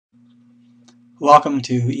Welcome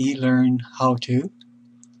to eLearn How To.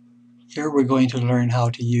 Here we're going to learn how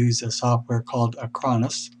to use a software called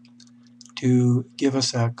Acronis to give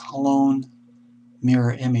us a clone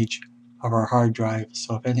mirror image of our hard drive.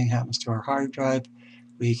 So if anything happens to our hard drive,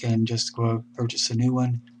 we can just go purchase a new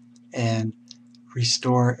one and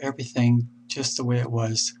restore everything just the way it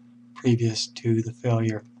was previous to the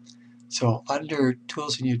failure. So under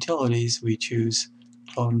Tools and Utilities, we choose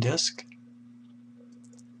Clone Disk.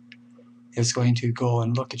 It's going to go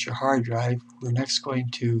and look at your hard drive. We're next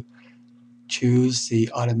going to choose the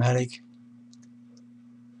automatic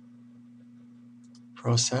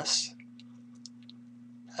process,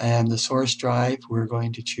 and the source drive we're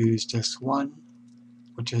going to choose disk 1,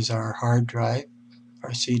 which is our hard drive,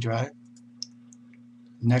 our C drive.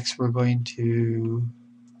 Next we're going to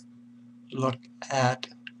look at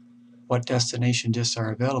what destination disks are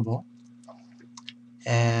available,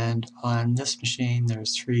 and on this machine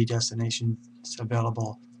there's 3 destinations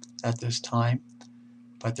available at this time,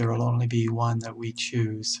 but there will only be one that we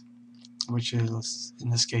choose, which is in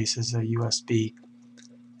this case is a USB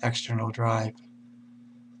external drive.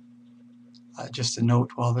 Just a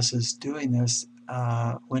note, while this is doing this,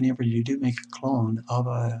 whenever you do make a clone of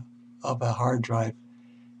a hard drive,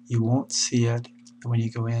 you won't see it when you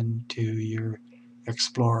go into your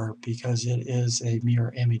Explorer, because it is a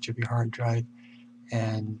mirror image of your hard drive,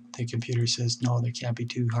 and the computer says no, there can't be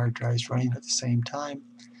 2 hard drives running at the same time.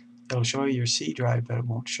 It'll show you your C drive, but it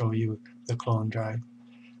won't show you the clone drive.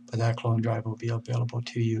 But that clone drive will be available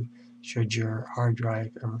to you should your hard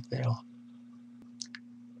drive ever fail.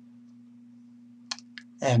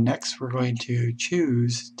 And next we're going to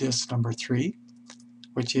choose disk number 3,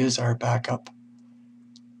 which is our backup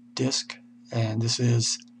disk, and this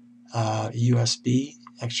is a USB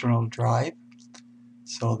external drive,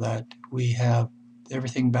 so that we have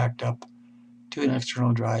everything backed up to an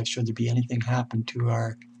external drive. Should there be anything happen to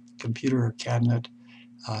our computer or cabinet,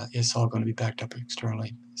 it's all going to be backed up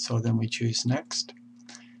externally. So then we choose next,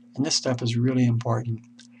 and this step is really important.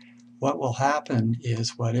 What will happen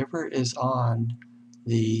is whatever is on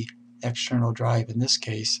the external drive in this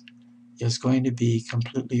case is going to be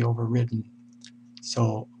completely overridden.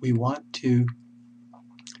 So we want to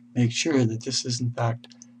make sure that this is in fact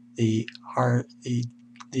the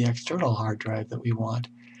external hard drive that we want,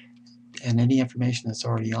 and any information that's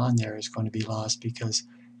already on there is going to be lost because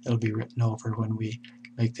it'll be written over when we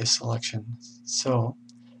make this selection. So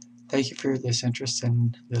thank you for this interest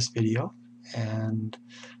in this video, and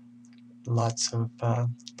lots of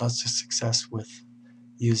success with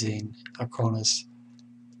using Acronis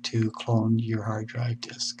to clone your hard drive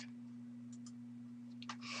disk.